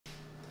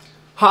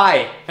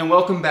Hi, and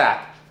welcome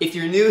back. If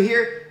you're new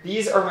here,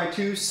 these are my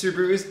two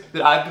Subarus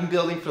that I've been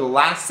building for the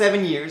last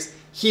 7 years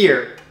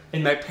here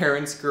in my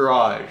parents'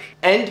 garage.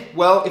 And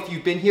well, if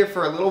you've been here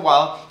for a little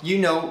while, you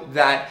know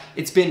that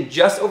it's been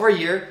just over a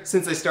year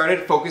since I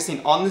started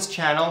focusing on this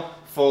channel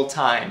full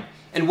time.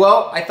 And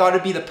well, I thought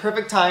it'd be the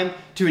perfect time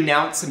to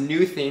announce some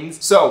new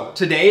things. So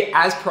today,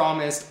 as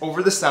promised,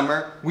 over the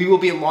summer, we will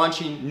be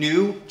launching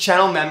new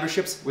channel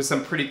memberships with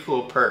some pretty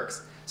cool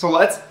perks. So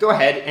let's go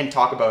ahead and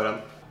talk about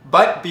them.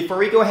 But before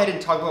we go ahead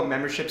and talk about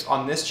memberships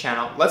on this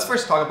channel, let's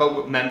first talk about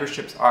what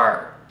memberships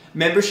are.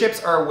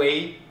 Memberships are a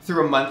way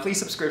through a monthly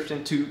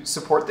subscription to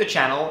support the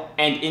channel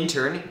and in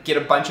turn get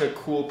a bunch of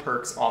cool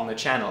perks on the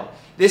channel.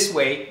 This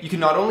way, you can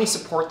not only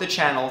support the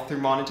channel through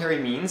monetary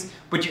means,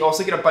 but you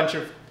also get a bunch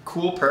of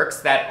cool perks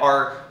that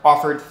are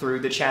offered through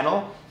the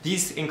channel.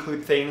 These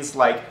include things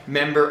like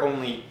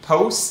member-only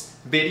posts,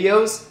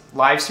 videos,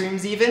 live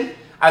streams even,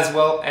 as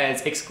well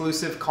as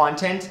exclusive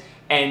content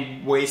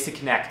and ways to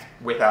connect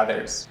with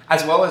others,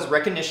 as well as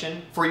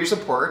recognition for your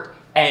support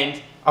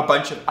and a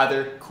bunch of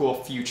other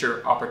cool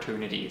future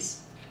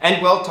opportunities.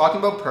 And well, talking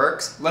about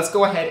perks, let's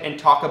go ahead and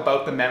talk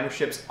about the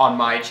memberships on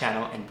my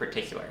channel in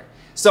particular.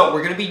 So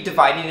we're gonna be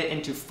dividing it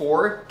into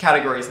 4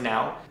 categories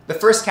now. The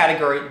first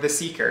category, the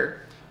Seeker,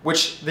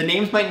 which the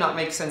names might not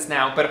make sense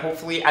now, but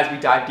hopefully as we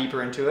dive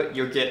deeper into it,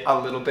 you'll get a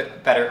little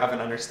bit better of an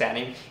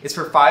understanding. It's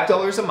for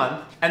 $5 a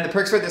month, and the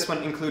perks for this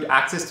one include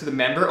access to the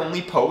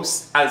member-only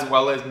posts, as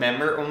well as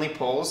member-only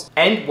polls.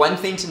 And one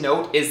thing to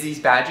note is these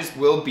badges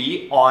will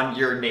be on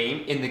your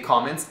name in the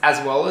comments,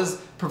 as well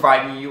as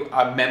providing you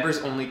a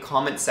members-only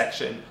comment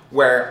section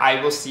where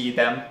I will see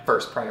them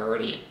first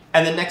priority.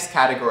 And the next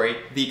category,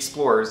 the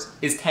Explorers,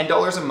 is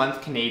 $10 a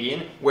month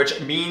Canadian, which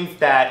means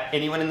that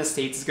anyone in the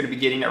States is going to be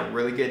getting a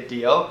really good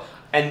deal.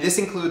 And this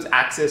includes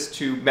access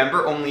to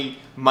member-only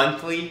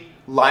monthly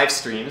live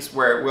streams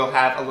where we'll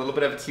have a little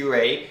bit of a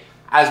QA,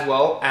 as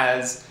well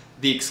as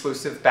the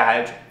exclusive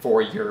badge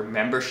for your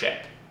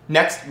membership.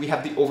 Next, we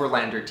have the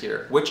Overlander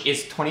tier, which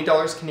is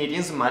 $20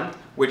 Canadian a month,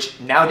 which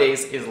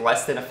nowadays is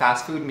less than a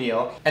fast food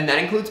meal. And that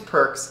includes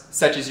perks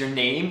such as your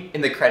name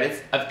in the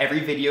credits of every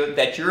video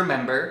that you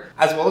remember,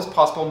 as well as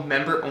possible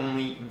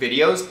member-only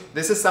videos.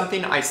 This is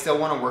something I still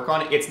want to work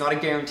on. It's not a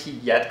guarantee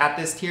yet at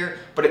this tier,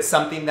 but it's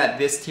something that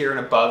this tier and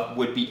above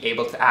would be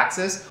able to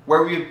access,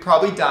 where we would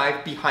probably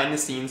dive behind the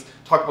scenes,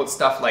 talk about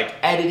stuff like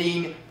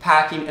editing,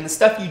 packing, and the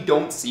stuff you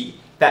don't see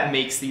that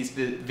makes these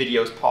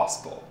videos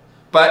possible.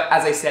 But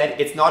as I said,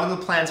 it's not in the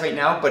plans right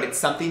now, but it's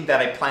something that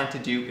I plan to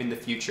do in the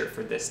future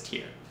for this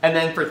tier. And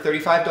then for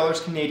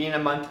 $35 Canadian a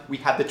month, we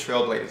have the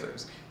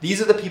Trailblazers.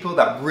 These are the people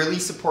that really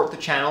support the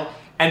channel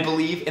and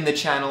believe in the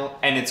channel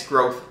and its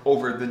growth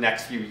over the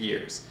next few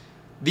years.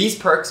 These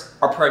perks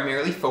are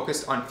primarily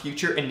focused on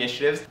future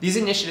initiatives. These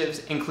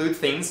initiatives include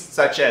things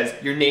such as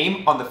your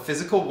name on the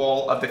physical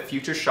wall of the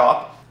future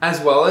shop, as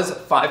well as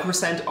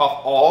 5%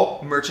 off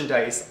all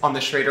merchandise on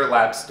the Schrader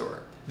Labs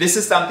store. This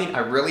is something I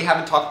really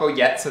haven't talked about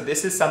yet, so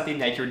this is something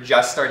that you're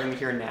just starting to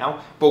hear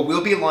now, but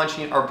we'll be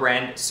launching our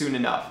brand soon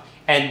enough.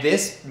 And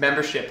this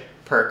membership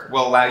perk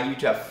will allow you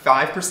to have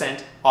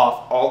 5%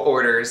 off all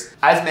orders.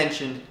 As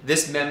mentioned,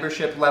 this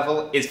membership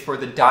level is for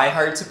the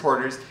die-hard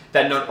supporters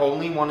that not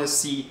only want to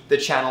see the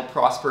channel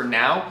prosper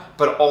now,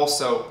 but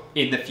also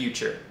in the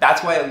future.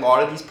 That's why a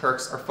lot of these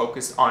perks are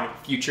focused on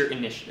future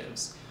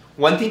initiatives.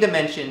 One thing to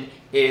mention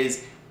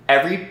is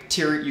every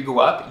tier you go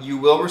up, you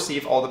will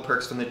receive all the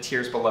perks from the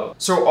tiers below.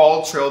 So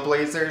all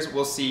Trailblazers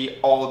will see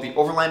all of the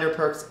Overlander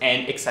perks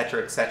and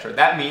etc, etc.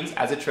 That means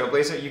as a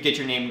Trailblazer, you get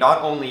your name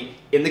not only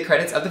in the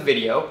credits of the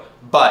video,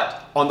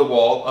 but on the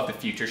wall of the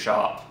future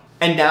shop.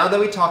 And now that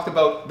we talked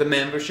about the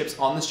memberships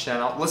on this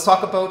channel, let's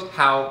talk about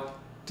how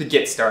to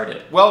get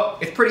started. Well,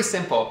 it's pretty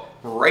simple.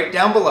 Right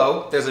down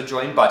below, there's a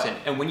join button.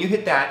 And when you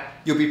hit that,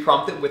 you'll be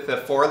prompted with the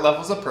 4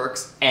 levels of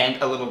perks and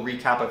a little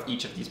recap of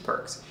each of these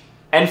perks.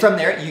 And from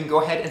there, you can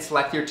go ahead and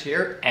select your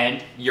tier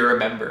and you're a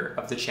member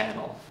of the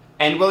channel.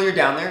 And while you're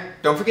down there,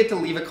 don't forget to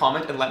leave a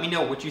comment and let me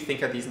know what you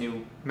think of these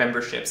new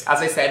memberships. As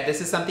I said,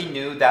 this is something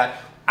new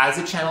that as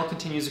the channel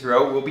continues to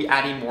grow, we'll be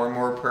adding more and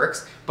more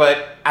perks.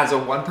 But as a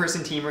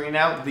one-person team right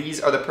now,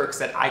 these are the perks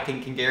that I can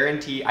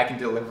guarantee I can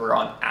deliver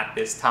on at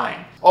this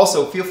time.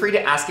 Also, feel free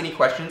to ask any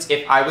questions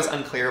if I was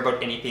unclear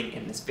about anything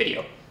in this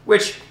video,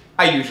 which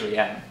I usually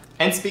am.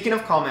 And speaking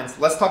of comments,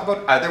 let's talk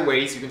about other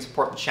ways you can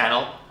support the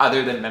channel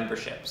other than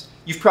memberships.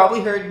 You've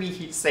probably heard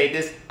me say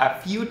this a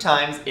few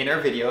times in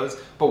our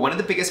videos, but one of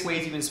the biggest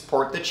ways you can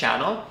support the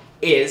channel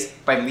is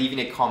by leaving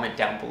a comment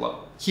down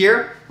below.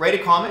 Here, write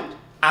a comment,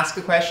 ask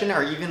a question,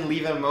 or even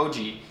leave an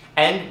emoji.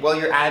 And while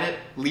you're at it,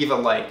 leave a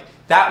like.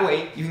 That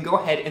way, you can go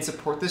ahead and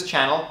support this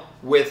channel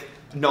with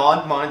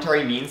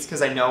non-monetary means,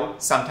 because I know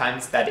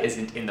sometimes that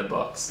isn't in the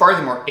books.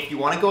 Furthermore, if you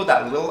want to go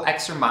that little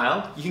extra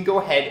mile, you can go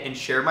ahead and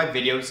share my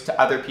videos to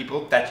other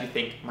people that you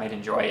think might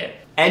enjoy it.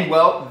 And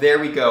well, there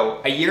we go.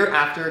 A year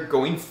after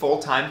going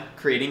full-time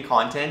creating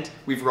content,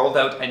 we've rolled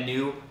out a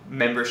new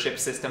membership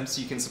system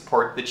so you can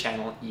support the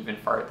channel even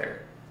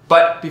farther.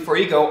 But before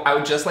you go, I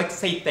would just like to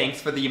say thanks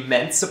for the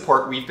immense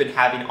support we've been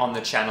having on the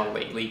channel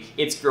lately.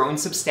 It's grown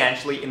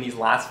substantially in these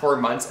last 4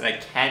 months, and I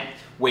can't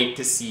wait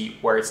to see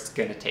where it's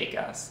gonna take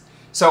us.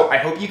 So I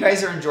hope you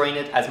guys are enjoying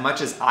it as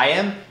much as I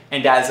am,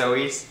 and as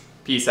always,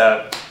 peace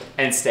out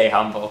and stay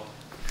humble.